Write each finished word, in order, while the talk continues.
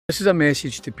This is a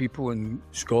message to people in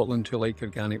Scotland who like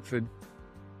organic food.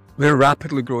 We're a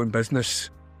rapidly growing business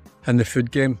in the food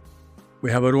game.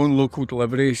 We have our own local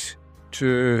deliveries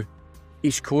to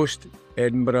East Coast,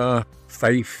 Edinburgh,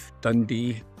 Fife,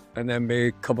 Dundee, and then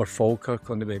we cover Falkirk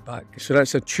on the way back. So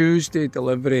that's a Tuesday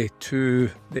delivery to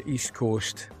the East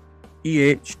Coast.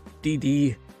 EH,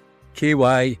 DD,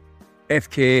 KY,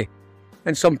 FK,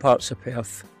 and some parts of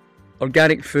Perth.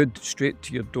 Organic food straight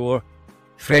to your door.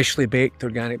 Freshly baked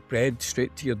organic bread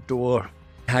straight to your door.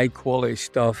 High quality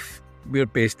stuff. We're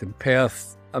based in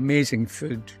Perth. Amazing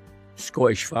food.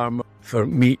 Scottish farmer for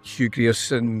meat, Hugh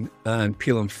Grierson and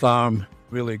Peel and Farm.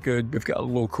 Really good. We've got a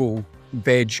local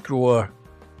veg grower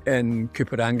in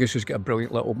Cooper Angus who's got a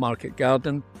brilliant little market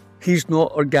garden. He's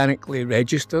not organically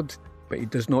registered, but he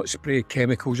does not spray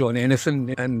chemicals on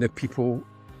anything, and the people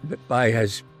that buy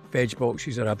his veg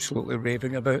boxes are absolutely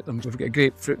raving about them. We've got a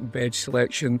great fruit and veg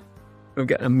selection. We've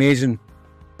got an amazing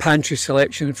pantry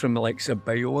selection from the likes of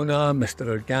Biona, Mr.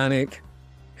 Organic,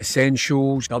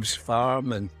 Essentials, Dove's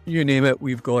Farm, and you name it,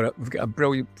 we've got it. We've got a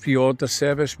brilliant pre-order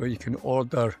service where you can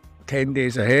order 10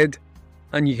 days ahead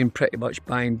and you can pretty much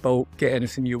buy in bulk, get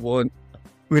anything you want.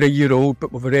 We're a year old,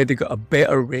 but we've already got a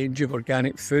better range of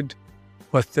organic food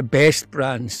with the best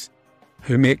brands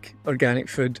who make organic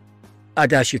food.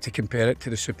 I'd ask you to compare it to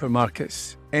the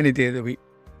supermarkets any day of the week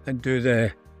and do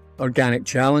the organic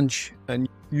challenge, and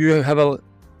you have a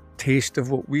taste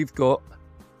of what we've got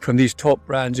from these top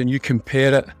brands and you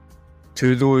compare it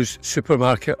to those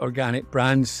supermarket organic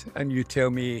brands and you tell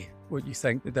me what you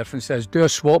think the difference is. Do a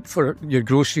swap for your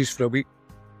groceries for a week.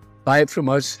 Buy it from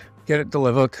us, get it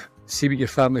delivered, see what your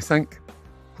family think.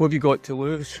 What have you got to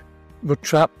lose? We're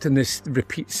trapped in this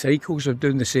repeat cycles of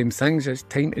doing the same things. It's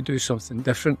time to do something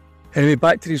different. Anyway,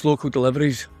 back to these local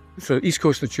deliveries. So East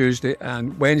Coast on Tuesday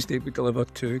and Wednesday we deliver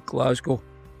to Glasgow.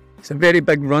 It's a very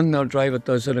big run. Our driver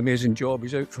does an amazing job.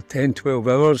 He's out for 10, 12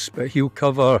 hours, but he'll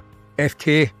cover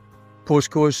FK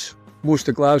postcodes, most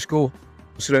of Glasgow,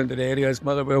 surrounding areas,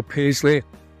 Motherwell, Paisley,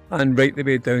 and right the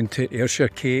way down to Ayrshire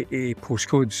KA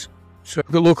postcodes. So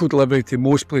we've got local delivery to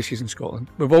most places in Scotland.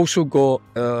 We've also got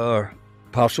our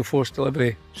parcel force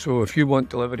delivery. So if you want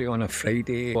delivery on a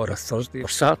Friday or a Thursday or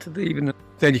Saturday even,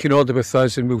 then you can order with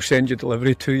us and we'll send your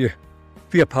delivery to you.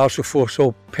 Via parcel force,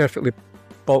 all perfectly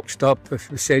boxed up. If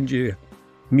we send you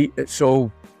meat, it's all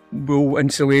wool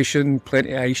insulation,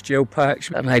 plenty of ice gel packs,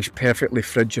 and it's perfectly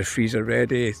fridge or freezer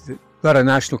ready. We're a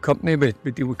national company. We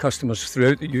deal with customers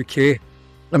throughout the UK,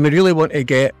 and we really want to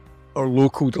get our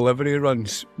local delivery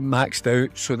runs maxed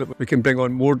out so that we can bring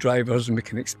on more drivers and we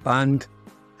can expand,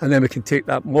 and then we can take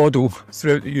that model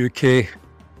throughout the UK.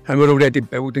 And we're already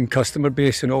building customer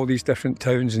base in all these different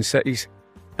towns and cities,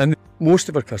 and most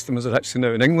of our customers are actually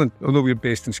now in England, although we're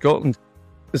based in Scotland.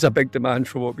 There's a big demand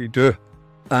for what we do,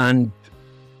 and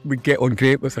we get on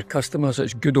great with our customers.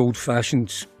 It's good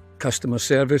old-fashioned customer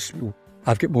service.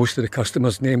 I've got most of the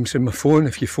customers' names in my phone.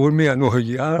 If you phone me, I know who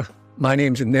you are. My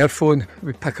name's in their phone.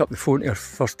 We pick up the phone to our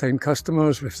first-time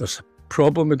customers. If there's a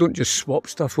problem, we don't just swap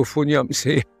stuff. We'll phone you up and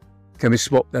say, can we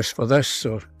swap this for this,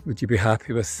 or would you be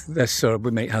happy with this, or we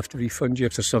might have to refund you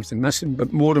if there's something missing.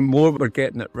 But more and more, we're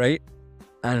getting it right,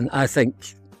 and I think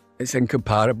it's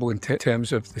incomparable in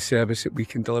terms of the service that we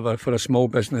can deliver for a small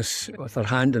business with our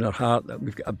hand in our heart, that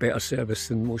we've got a better service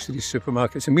than most of these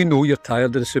supermarkets. And we know you're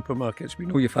tired of the supermarkets. We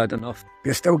know you've had enough.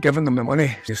 You're still giving them the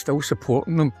money. You're still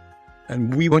supporting them.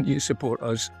 And we want you to support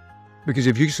us, because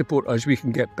if you support us, we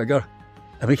can get bigger.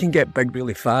 And we can get big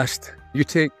really fast. You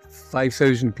take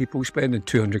 5,000 people spending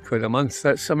 200 quid a month,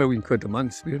 that's £1 million a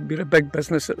month. We're a big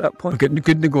business at that point. We've got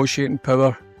good negotiating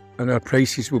power, and our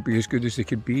prices will be as good as they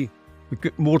could be. We've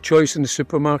got more choice in the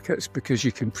supermarkets because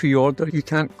you can pre-order. You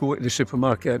can't go to the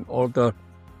supermarket and order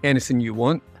anything you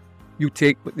want. You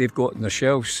take what they've got on their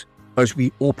shelves. As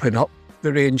we open up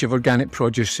the range of organic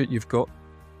produce that you've got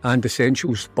and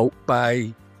essentials, bulk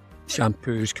buy,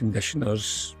 shampoos,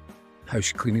 conditioners,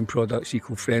 house cleaning products,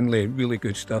 eco-friendly, really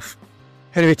good stuff.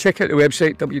 Anyway, check out the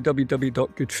website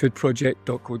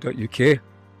www.goodfoodproject.co.uk.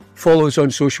 Follow us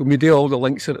on social media. All the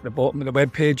links are at the bottom of the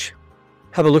webpage.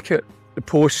 Have a look at the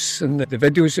posts and the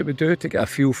videos that we do to get a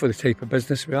feel for the type of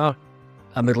business we are.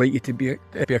 And we'd like you to be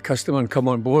a customer and come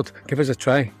on board. Give us a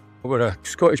try. We're a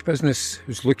Scottish business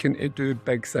who's looking to do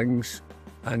big things,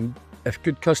 and if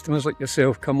good customers like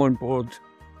yourself come on board,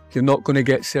 you're not going to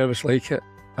get service like it.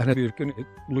 And if you're going to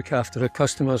look after our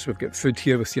customers, we've got food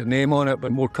here with your name on it,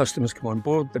 but more customers come on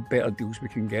board, the better deals we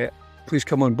can get. Please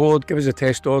come on board, give us a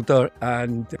test order,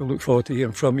 and we look forward to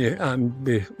hearing from you, and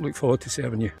we look forward to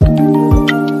serving you.